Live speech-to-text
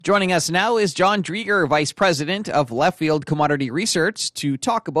Joining us now is John Drieger, Vice President of Left Field Commodity Research, to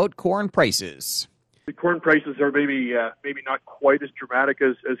talk about corn prices. The corn prices are maybe not quite as dramatic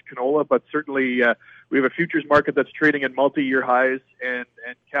as canola, but certainly we have a futures market that's trading at multi-year highs and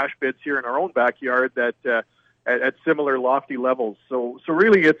cash bids here in our own backyard that at similar lofty levels. So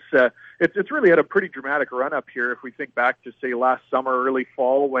really it's really had a pretty dramatic run up here if we think back to, say, last summer, early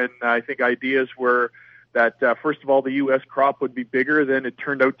fall, when I think ideas were that first of all the U.S. crop would be bigger than it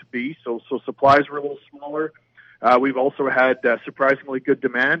turned out to be. So supplies were a little smaller. We've also had surprisingly good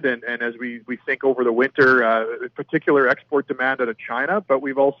demand, and as we think over the winter, in particular export demand out of China, but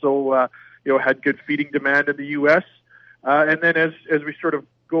we've also had good feeding demand in the U.S. And then as we sort of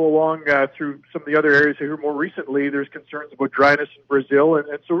go along through some of the other areas here more recently, there's concerns about dryness in Brazil, and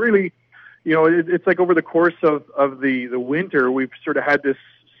so really, it's like over the course of the winter, we've sort of had this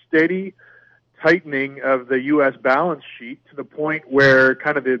steady tightening of the U.S. balance sheet to the point where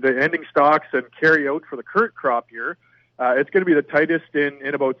kind of the ending stocks and carry out for the current crop year, it's going to be the tightest in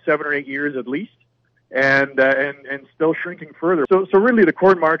about 7 or 8 years at least, and still shrinking further. So really the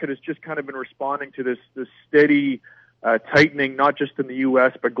corn market has just kind of been responding to this steady tightening, not just in the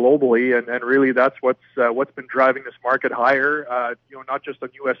U.S. but globally, and really that's what's been driving this market higher. Not just on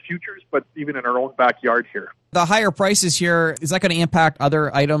U.S. futures, but even in our own backyard here. The higher prices here, is that going to impact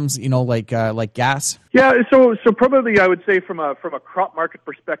other items, like gas? Yeah, so probably I would say from a crop market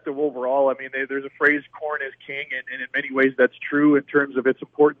perspective overall, I mean, there's a phrase, corn is king, and in many ways that's true in terms of its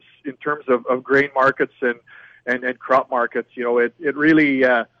importance in terms of grain markets and crop markets. It really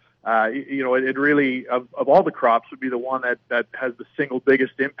it really of all the crops would be the one that has the single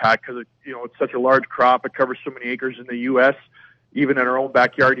biggest impact because it's such a large crop. It covers so many acres in the U.S. Even in our own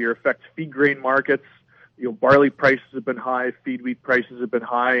backyard here, affects feed grain markets. Barley prices have been high, feed wheat prices have been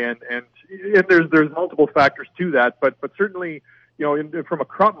high, and there's multiple factors to that. But certainly, from a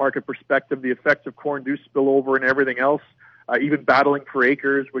crop market perspective, the effects of corn do spill over and everything else. Even battling for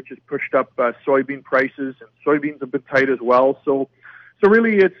acres, which has pushed up soybean prices, and soybeans have been tight as well. So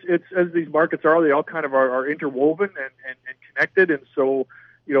really, it's as these markets are, they all kind of are interwoven and connected, and so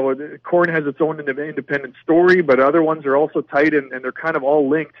corn has its own independent story, but other ones are also tight, and they're kind of all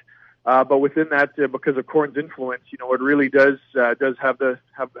linked. But within that, because of corn's influence, it really does have a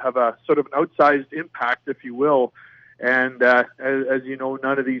sort of an outsized impact, if you will. And as you know,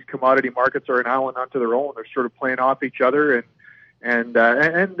 none of these commodity markets are an island unto their own. They're sort of playing off each other, and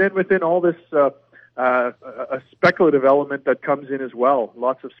then within all this. A speculative element that comes in as well.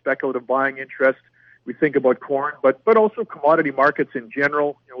 Lots of speculative buying interest. We think about corn, but also commodity markets in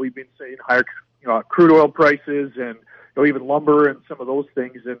general. We've been saying higher crude oil prices and even lumber and some of those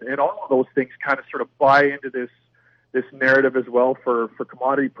things, and all of those things kind of sort of buy into this narrative as well for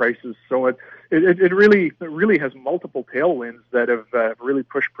commodity prices. So it really has multiple tailwinds that have really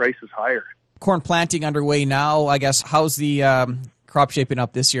pushed prices higher. Corn planting underway now. I guess how's the crop shaping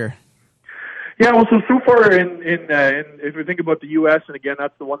up this year? Yeah, well, so far in if we think about the U.S., and again,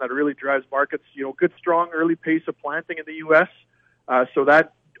 that's the one that really drives markets, good, strong, early pace of planting in the U.S., so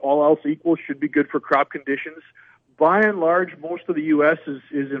that, all else equal, should be good for crop conditions. By and large, most of the U.S. is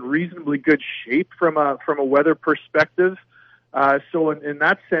in reasonably good shape from a weather perspective. So in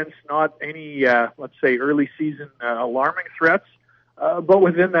that sense, not any, let's say, early season alarming threats. But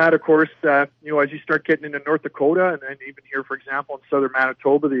within that, of course, as you start getting into North Dakota and even here, for example, in southern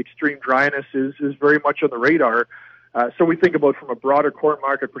Manitoba, the extreme dryness is very much on the radar. So we think about from a broader corn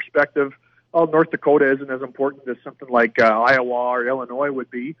market perspective, North Dakota isn't as important as something like Iowa or Illinois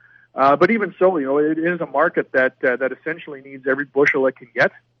would be. But even so, it is a market that essentially needs every bushel it can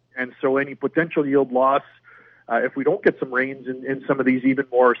get. And so any potential yield loss, if we don't get some rains in some of these even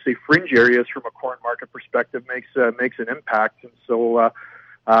more, say, fringe areas from a corn market perspective, makes an impact. And so,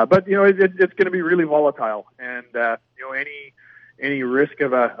 but it's going to be really volatile, and any risk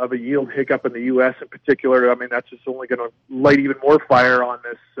of a yield hiccup in the U.S. in particular, I mean, that's just only going to light even more fire on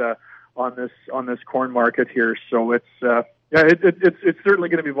this corn market here. So it's certainly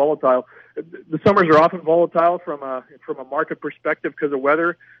going to be volatile. The summers are often volatile from a market perspective because of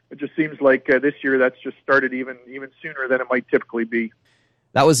weather. It just seems like this year that's just started even sooner than it might typically be.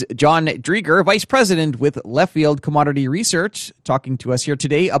 That was John Drieger, Vice President with Left Field Commodity Research, talking to us here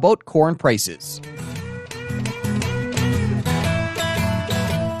today about corn prices.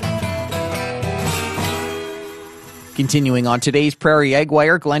 Continuing on today's Prairie Ag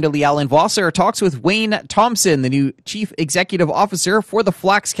Wire, Glenda Leal-Wasser talks with Wayne Thompson, the new Chief Executive Officer for the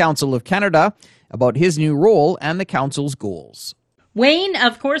Flax Council of Canada, about his new role and the Council's goals. Wayne,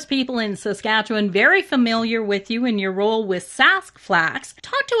 of course, people in Saskatchewan very familiar with you in your role with Sask Flax.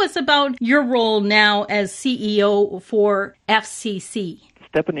 Talk to us about your role now as CEO for FCC.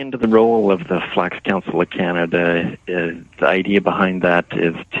 stepping into the role of the Flax Council of Canada, the idea behind that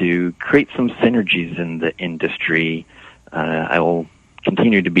is to create some synergies in the industry. I will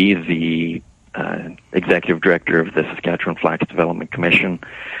continue to be the executive director of the Saskatchewan Flax Development Commission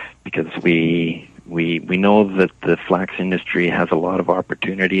because we know that the flax industry has a lot of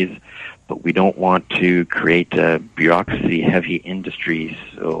opportunities, but we don't want to create a bureaucracy-heavy industry.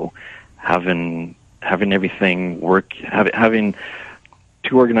 So having everything work, having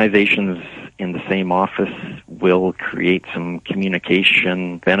two organizations in the same office will create some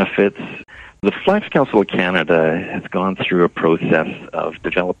communication benefits. The Flax Council of Canada has gone through a process of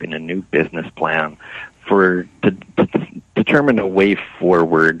developing a new business plan to determine a way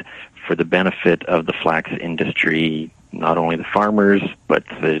forward for the benefit of the flax industry, not only the farmers, but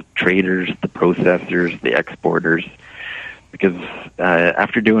the traders, the processors, the exporters. Because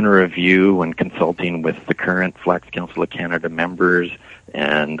after doing a review and consulting with the current Flax Council of Canada members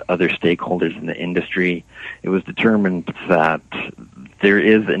and other stakeholders in the industry, it was determined that there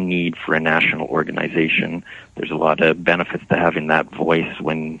is a need for a national organization. There's a lot of benefits to having that voice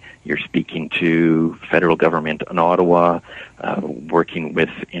when you're speaking to federal government in Ottawa, working with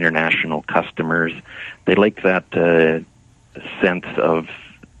international customers. They like that sense of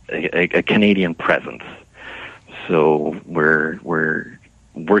a Canadian presence. So we're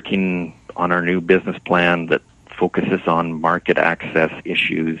working on our new business plan that focuses on market access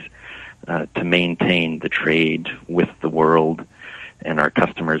issues to maintain the trade with the world and our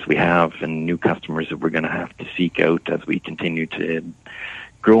customers we have and new customers that we're going to have to seek out as we continue to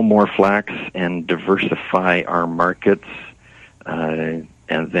grow more flax and diversify our markets. And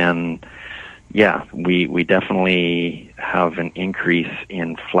then, we definitely have an increase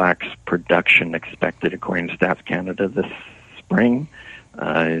in flax production expected according to Stats Canada this spring.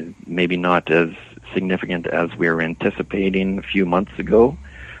 Maybe not as significant as we were anticipating a few months ago,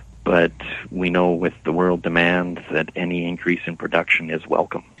 but we know with the world demand that any increase in production is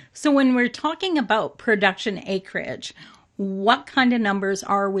welcome. So when we're talking about production acreage, what kind of numbers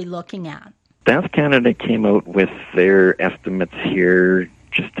are we looking at? Stats Canada came out with their estimates here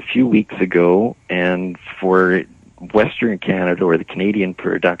just a few weeks ago, and for Western Canada, or the Canadian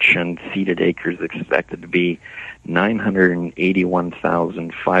production, seeded acres expected to be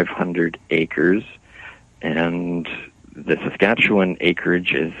 981,500 acres, and the Saskatchewan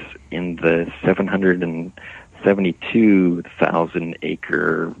acreage is in the 772,000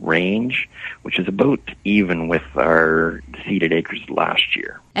 acre range, which is about even with our seeded acres last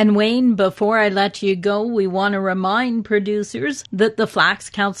year. And Wayne, before I let you go, we want to remind producers that the Flax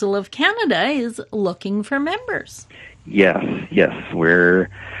Council of Canada is looking for members. Yes.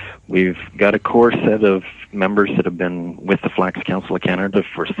 We've got a core set of members that have been with the Flax Council of Canada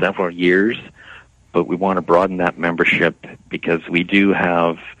for several years, but we want to broaden that membership because we do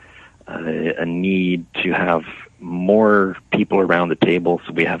have a need to have more people around the table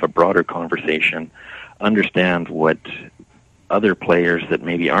so we have a broader conversation, understand what other players that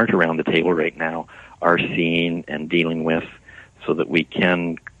maybe aren't around the table right now are seeing and dealing with so that we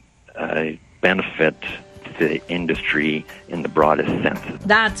can benefit the industry in the broadest sense.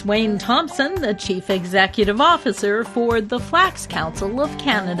 That's Wayne Thompson, the Chief Executive Officer for the Flax Council of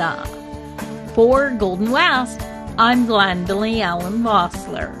Canada. For Golden West, I'm Glendalee Allen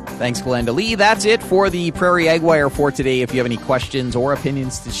Vossler. Thanks, Glendalee. That's it for the Prairie Ag Wire for today. If you have any questions or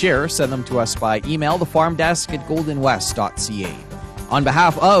opinions to share, send them to us by email, thefarmdesk@goldenwest.ca. On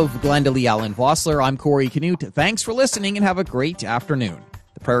behalf of Glendalee Allen Vossler, I'm Corey Canute. Thanks for listening and have a great afternoon.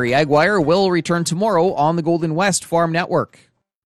 The Prairie Ag Wire will return tomorrow on the Golden West Farm Network.